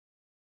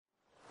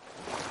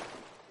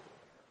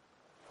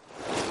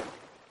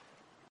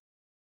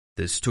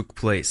This took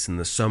place in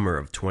the summer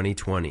of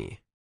 2020.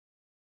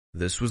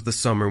 This was the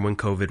summer when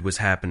COVID was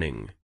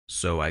happening,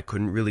 so I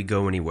couldn't really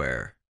go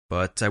anywhere,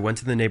 but I went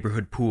to the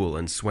neighborhood pool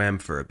and swam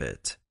for a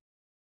bit.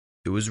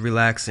 It was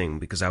relaxing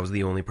because I was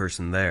the only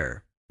person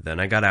there. Then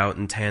I got out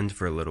and tanned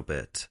for a little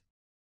bit.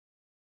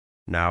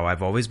 Now,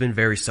 I've always been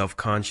very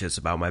self-conscious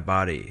about my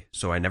body,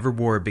 so I never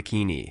wore a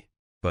bikini,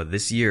 but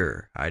this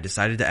year, I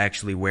decided to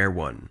actually wear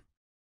one.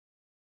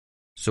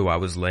 So I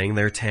was laying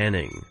there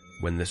tanning,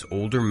 when this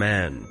older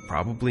man,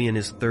 probably in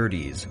his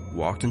 30s,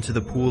 walked into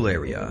the pool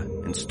area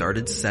and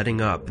started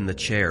setting up in the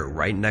chair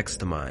right next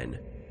to mine.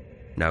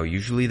 Now,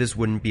 usually this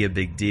wouldn't be a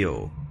big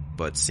deal,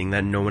 but seeing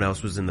that no one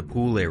else was in the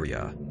pool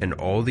area and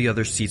all the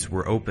other seats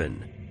were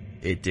open,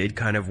 it did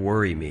kind of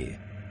worry me.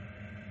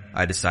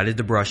 I decided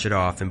to brush it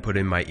off and put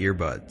in my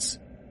earbuds.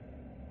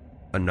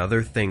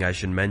 Another thing I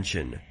should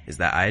mention is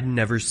that I had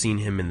never seen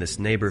him in this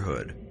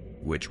neighborhood,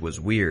 which was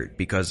weird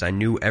because I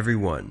knew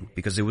everyone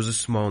because it was a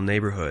small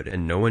neighborhood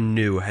and no one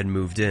new had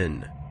moved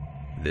in.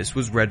 This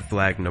was red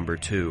flag number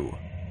 2.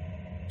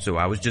 So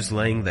I was just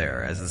laying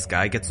there as this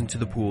guy gets into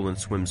the pool and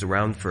swims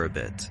around for a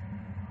bit.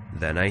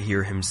 Then I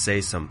hear him say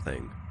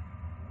something.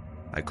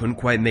 I couldn't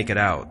quite make it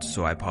out,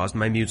 so I paused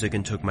my music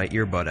and took my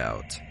earbud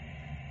out.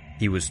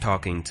 He was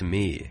talking to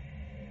me.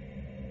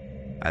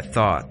 I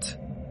thought,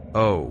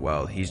 oh,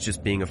 well, he's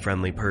just being a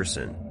friendly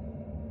person.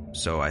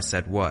 So I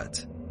said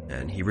what?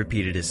 And he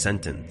repeated his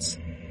sentence.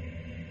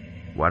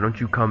 "Why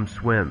don't you come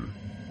swim?"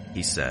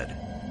 he said.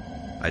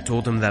 I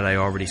told him that I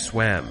already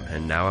swam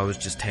and now I was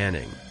just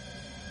tanning.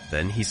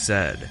 Then he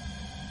said,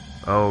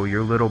 "Oh,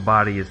 your little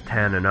body is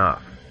tan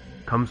enough.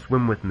 Come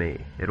swim with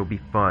me, it'll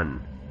be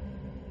fun."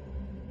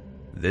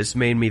 This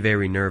made me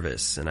very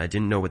nervous and I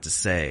didn't know what to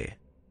say.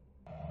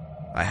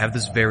 I have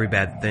this very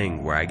bad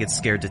thing where I get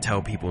scared to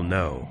tell people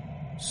no.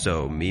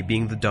 So me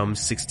being the dumb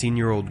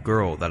 16-year-old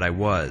girl that I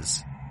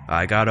was,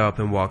 I got up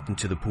and walked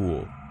into the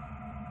pool.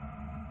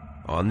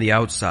 On the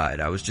outside,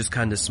 I was just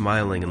kinda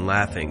smiling and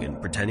laughing and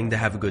pretending to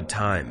have a good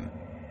time,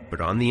 but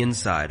on the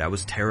inside, I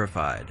was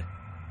terrified.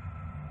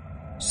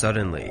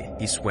 Suddenly,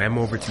 he swam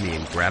over to me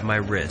and grabbed my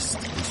wrist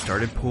and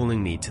started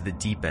pulling me to the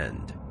deep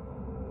end.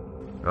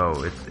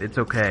 "Oh, it's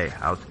okay.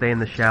 I'll stay in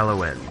the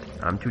shallow end.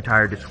 I'm too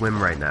tired to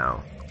swim right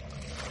now."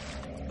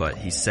 But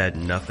he said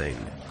nothing.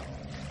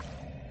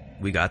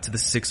 We got to the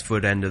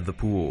 6-foot end of the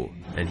pool,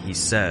 and he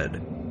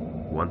said,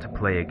 "Want to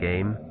play a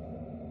game?"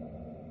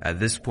 At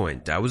this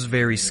point, I was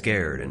very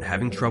scared and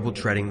having trouble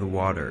treading the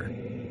water.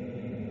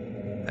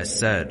 I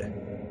said,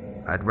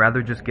 "I'd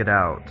rather just get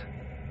out."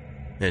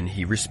 And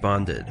he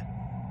responded,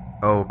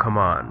 "Oh, come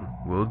on,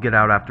 we'll get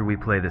out after we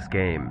play this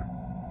game."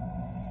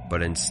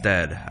 But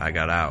instead, I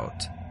got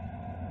out.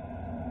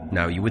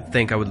 Now, you would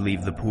think I would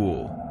leave the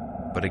pool,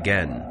 but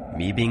again,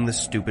 me being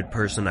the stupid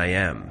person I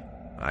am,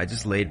 I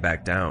just laid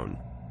back down.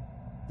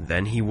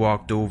 Then he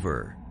walked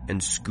over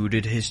and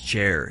scooted his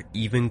chair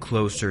even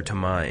closer to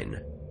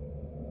mine.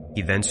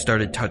 He then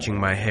started touching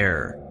my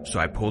hair, so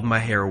I pulled my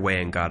hair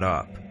away and got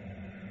up.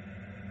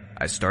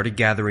 I started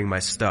gathering my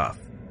stuff,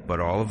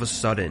 but all of a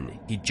sudden,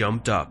 he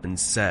jumped up and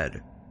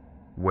said,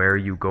 "Where are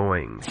you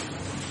going?"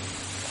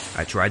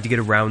 I tried to get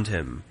around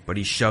him, but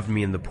he shoved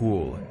me in the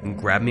pool and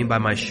grabbed me by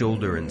my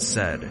shoulder and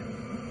said,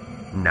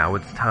 "Now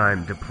it's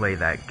time to play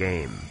that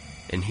game."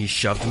 And he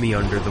shoved me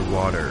under the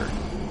water.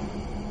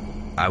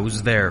 I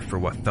was there for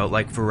what felt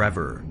like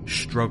forever,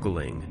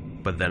 struggling,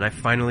 but then I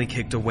finally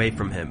kicked away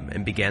from him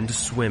and began to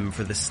swim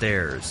for the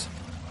stairs.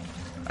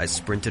 I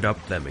sprinted up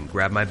them and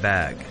grabbed my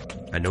bag.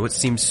 I know it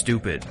seems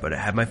stupid, but it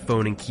had my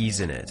phone and keys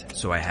in it,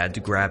 so I had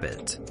to grab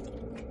it.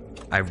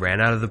 I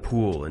ran out of the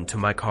pool into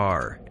my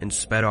car and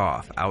sped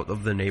off out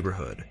of the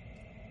neighborhood.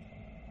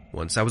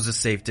 Once I was a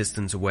safe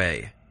distance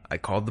away, I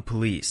called the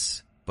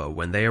police, but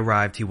when they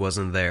arrived he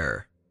wasn't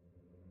there.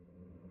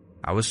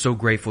 I was so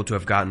grateful to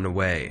have gotten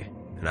away,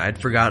 and I had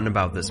forgotten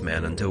about this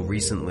man until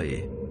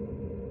recently.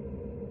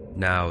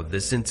 Now,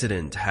 this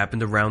incident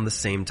happened around the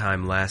same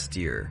time last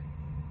year.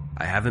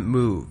 I haven't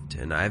moved,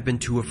 and I have been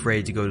too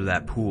afraid to go to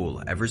that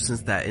pool ever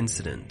since that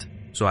incident,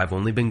 so I've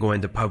only been going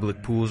to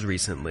public pools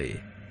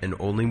recently, and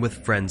only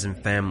with friends and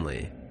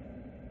family.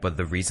 But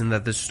the reason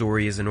that this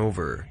story isn't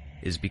over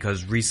is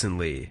because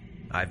recently,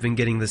 I've been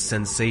getting the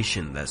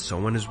sensation that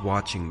someone is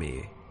watching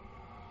me.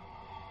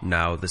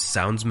 Now, this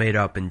sounds made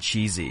up and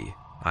cheesy,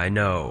 I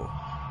know,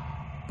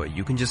 but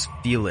you can just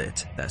feel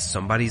it that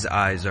somebody's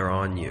eyes are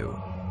on you.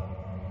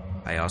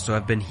 I also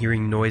have been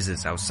hearing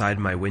noises outside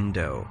my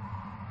window.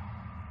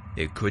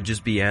 It could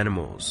just be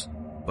animals,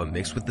 but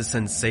mixed with the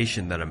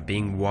sensation that I'm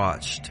being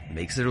watched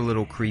makes it a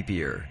little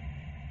creepier.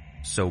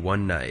 So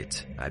one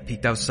night, I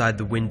peeked outside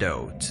the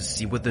window to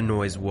see what the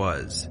noise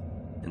was,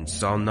 and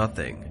saw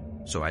nothing,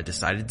 so I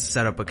decided to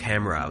set up a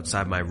camera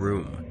outside my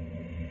room.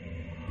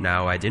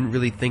 Now, I didn't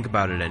really think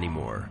about it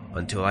anymore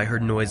until I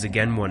heard noise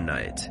again one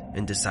night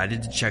and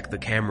decided to check the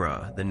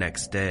camera the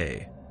next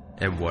day.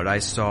 And what I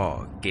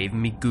saw gave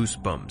me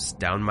goosebumps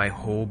down my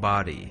whole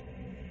body.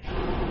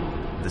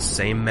 The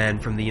same man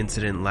from the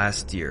incident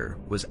last year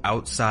was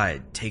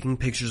outside taking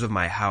pictures of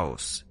my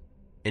house.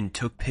 and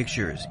took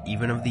pictures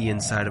even of the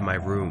inside of my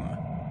room.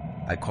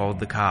 I called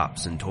the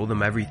cops and told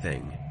them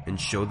everything and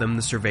showed them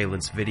the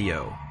surveillance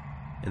video,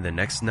 and the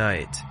next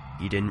night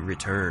he didn't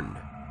return,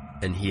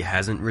 and he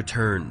hasn't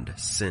returned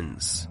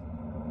since.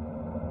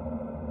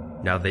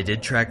 Now they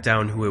did track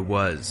down who it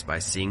was by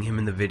seeing him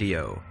in the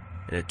video,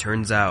 and it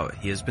turns out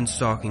he has been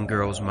stalking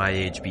girls my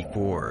age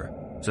before,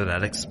 so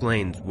that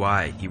explains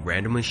why he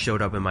randomly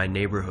showed up in my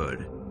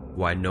neighborhood,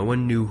 why no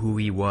one knew who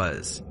he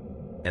was,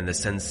 and the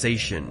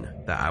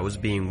sensation that I was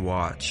being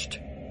watched.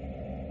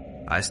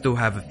 I still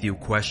have a few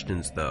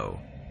questions though.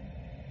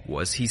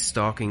 Was he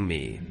stalking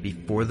me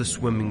before the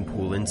swimming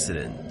pool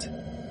incident?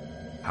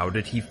 How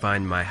did he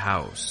find my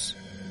house?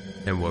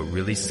 And what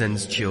really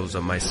sends chills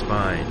up my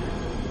spine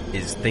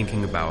is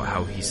thinking about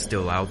how he's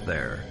still out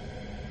there.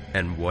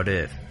 And what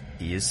if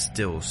he is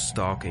still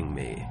stalking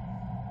me?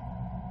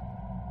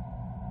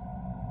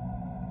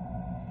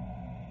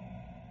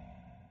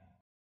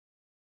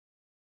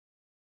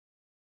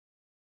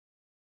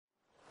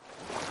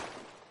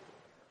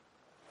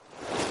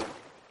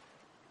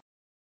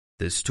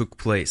 This took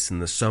place in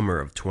the summer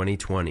of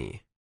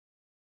 2020.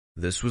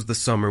 This was the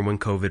summer when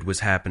COVID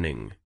was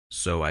happening,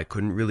 so I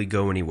couldn't really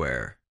go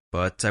anywhere,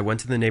 but I went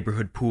to the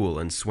neighborhood pool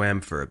and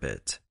swam for a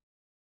bit.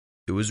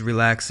 It was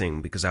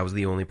relaxing because I was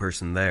the only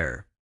person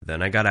there.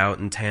 Then I got out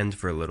and tanned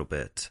for a little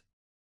bit.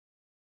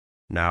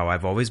 Now,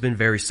 I've always been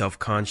very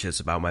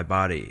self-conscious about my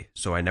body,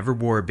 so I never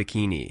wore a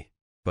bikini,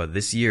 but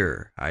this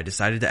year, I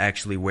decided to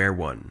actually wear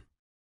one.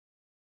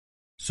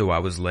 So I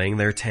was laying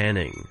there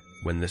tanning,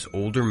 when this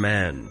older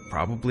man,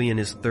 probably in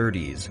his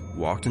 30s,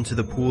 walked into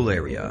the pool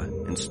area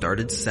and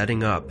started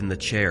setting up in the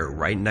chair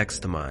right next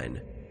to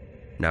mine.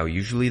 Now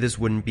usually this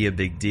wouldn't be a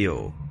big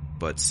deal,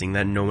 but seeing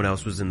that no one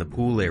else was in the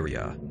pool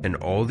area and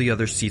all the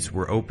other seats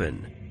were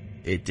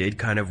open, it did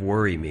kind of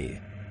worry me.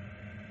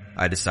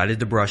 I decided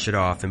to brush it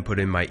off and put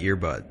in my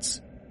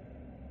earbuds.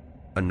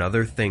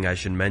 Another thing I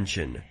should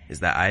mention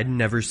is that I had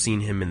never seen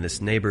him in this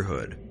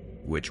neighborhood,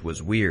 which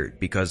was weird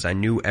because I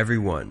knew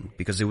everyone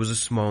because it was a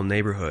small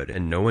neighborhood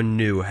and no one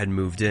new had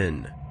moved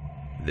in.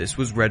 This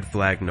was red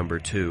flag number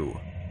 2.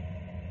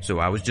 So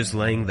I was just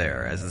laying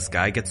there as this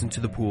guy gets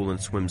into the pool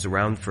and swims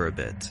around for a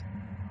bit.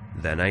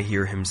 Then I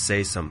hear him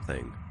say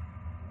something.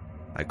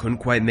 I couldn't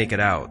quite make it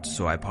out,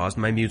 so I paused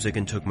my music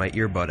and took my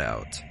earbud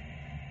out.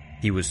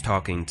 He was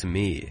talking to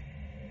me.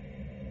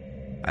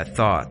 I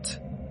thought,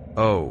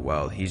 oh,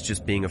 well, he's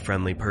just being a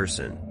friendly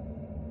person.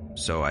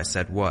 So I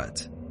said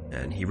what?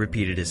 And he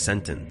repeated his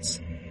sentence.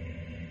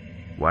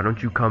 "Why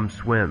don't you come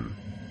swim?"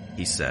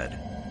 he said.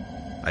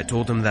 I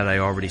told him that I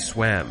already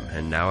swam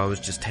and now I was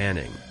just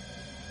tanning.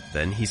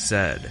 Then he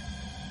said,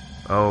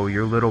 "Oh,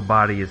 your little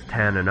body is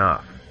tan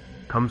enough.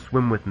 Come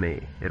swim with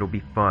me, it'll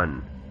be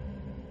fun."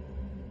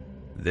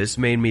 This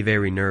made me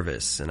very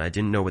nervous and I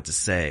didn't know what to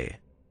say.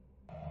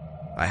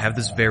 I have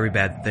this very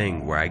bad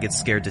thing where I get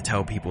scared to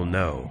tell people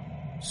no,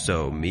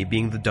 so me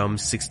being the dumb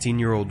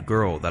 16-year-old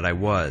girl that I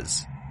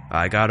was,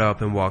 I got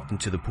up and walked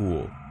into the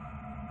pool.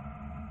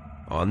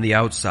 On the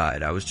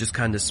outside, I was just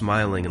kinda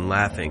smiling and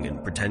laughing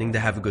and pretending to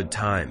have a good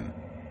time,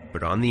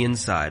 but on the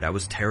inside, I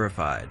was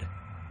terrified.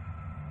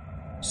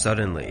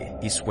 Suddenly,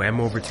 he swam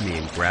over to me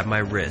and grabbed my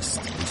wrist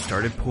and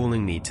started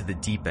pulling me to the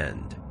deep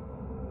end.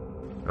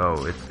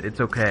 "Oh, it's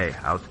okay.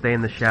 I'll stay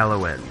in the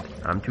shallow end.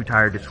 I'm too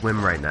tired to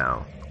swim right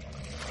now."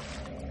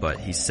 But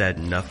he said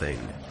nothing.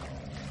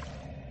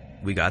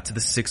 We got to the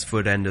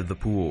 6-foot end of the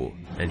pool,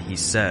 and he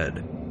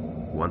said,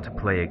 "Want to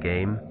play a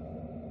game?"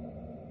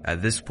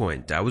 At this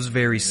point, I was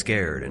very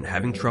scared and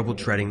having trouble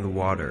treading the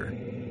water.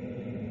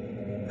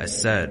 I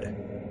said,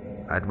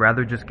 "I'd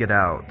rather just get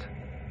out."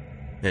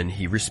 And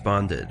he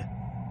responded,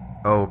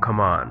 "Oh, come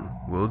on,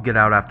 we'll get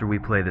out after we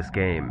play this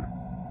game."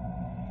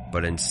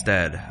 But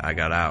instead, I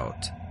got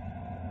out.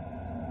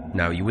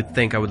 Now, you would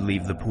think I would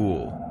leave the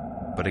pool,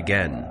 but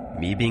again,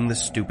 me being the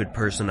stupid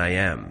person I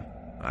am,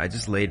 I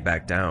just laid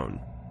back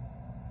down.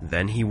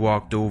 Then he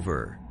walked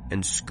over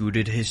and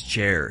scooted his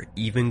chair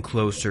even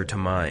closer to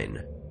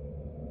mine.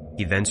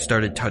 He then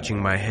started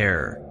touching my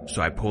hair,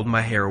 so I pulled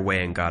my hair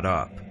away and got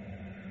up.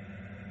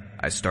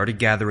 I started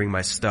gathering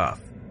my stuff,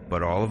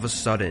 but all of a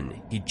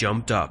sudden, he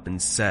jumped up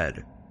and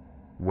said,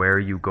 "Where are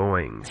you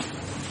going?"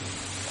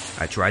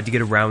 I tried to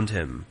get around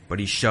him, but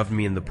he shoved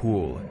me in the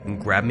pool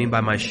and grabbed me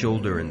by my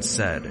shoulder and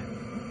said,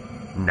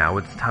 "Now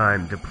it's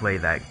time to play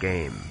that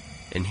game."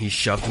 And he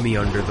shoved me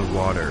under the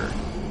water.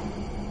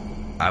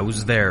 I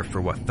was there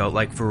for what felt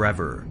like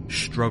forever,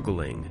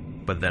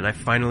 struggling, but then I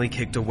finally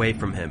kicked away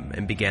from him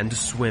and began to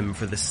swim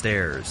for the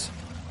stairs.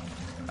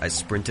 I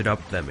sprinted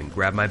up them and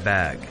grabbed my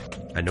bag.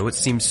 I know it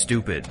seems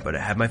stupid, but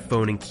it had my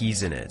phone and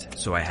keys in it,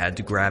 so I had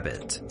to grab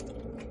it.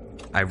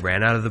 I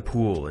ran out of the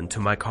pool into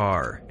my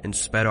car and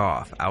sped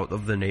off out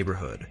of the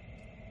neighborhood.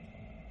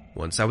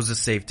 Once I was a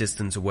safe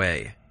distance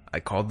away, I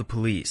called the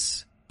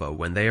police, but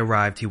when they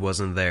arrived he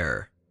wasn't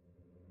there.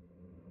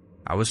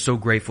 I was so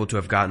grateful to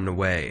have gotten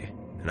away,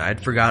 and I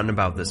had forgotten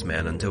about this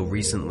man until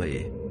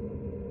recently.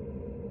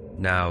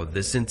 Now,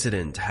 this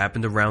incident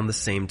happened around the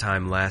same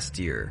time last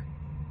year.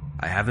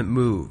 I haven't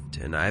moved,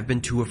 and I've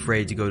been too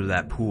afraid to go to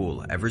that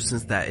pool ever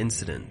since that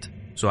incident,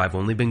 so I've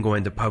only been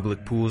going to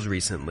public pools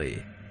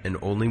recently, and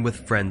only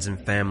with friends and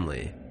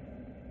family.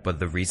 But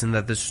the reason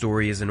that this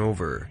story isn't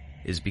over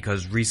is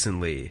because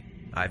recently,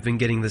 I've been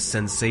getting the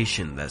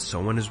sensation that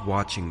someone is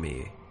watching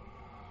me.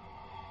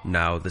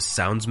 Now, this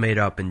sounds made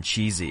up and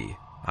cheesy,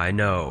 I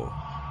know,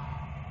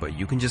 but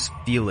you can just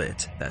feel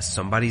it that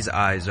somebody's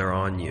eyes are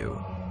on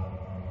you.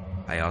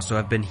 I also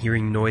have been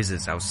hearing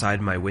noises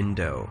outside my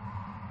window.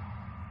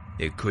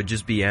 It could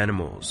just be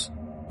animals,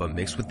 but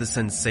mixed with the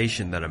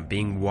sensation that I'm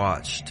being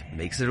watched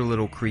makes it a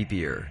little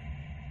creepier.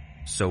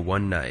 So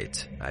one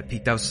night, I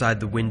peeked outside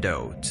the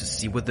window to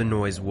see what the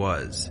noise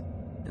was,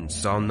 and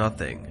saw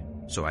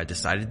nothing, so I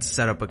decided to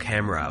set up a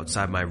camera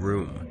outside my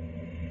room.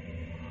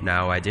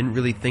 Now, I didn't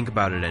really think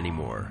about it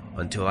anymore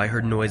until I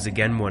heard noise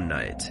again one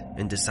night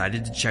and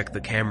decided to check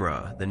the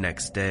camera the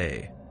next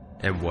day.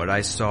 And what I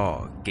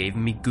saw gave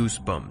me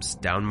goosebumps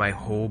down my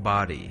whole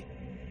body.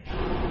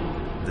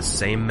 The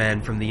same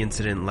man from the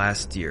incident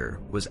last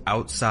year was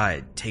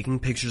outside taking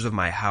pictures of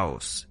my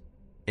house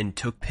and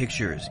took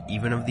pictures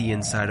even of the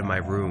inside of my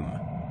room.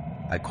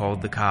 I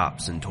called the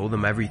cops and told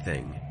them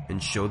everything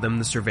and showed them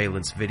the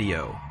surveillance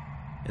video.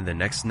 And the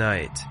next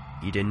night,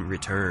 he didn't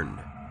return.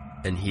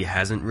 And he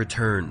hasn't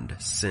returned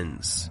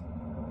since.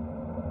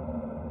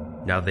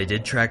 Now, they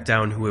did track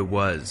down who it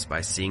was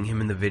by seeing him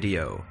in the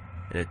video,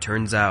 and it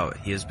turns out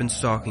he has been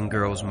stalking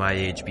girls my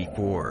age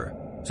before,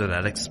 so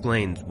that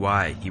explains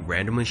why he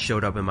randomly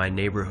showed up in my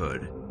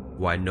neighborhood,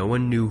 why no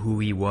one knew who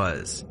he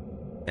was,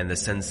 and the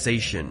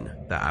sensation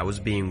that I was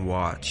being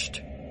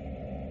watched.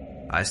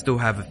 I still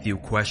have a few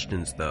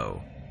questions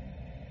though.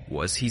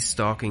 Was he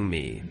stalking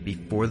me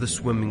before the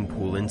swimming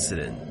pool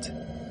incident?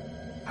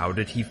 How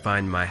did he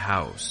find my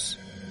house?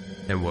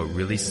 And what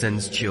really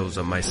sends chills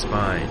up my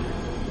spine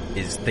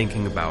is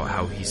thinking about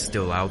how he's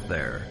still out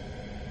there.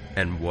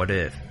 And what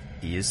if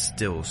he is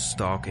still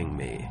stalking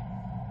me?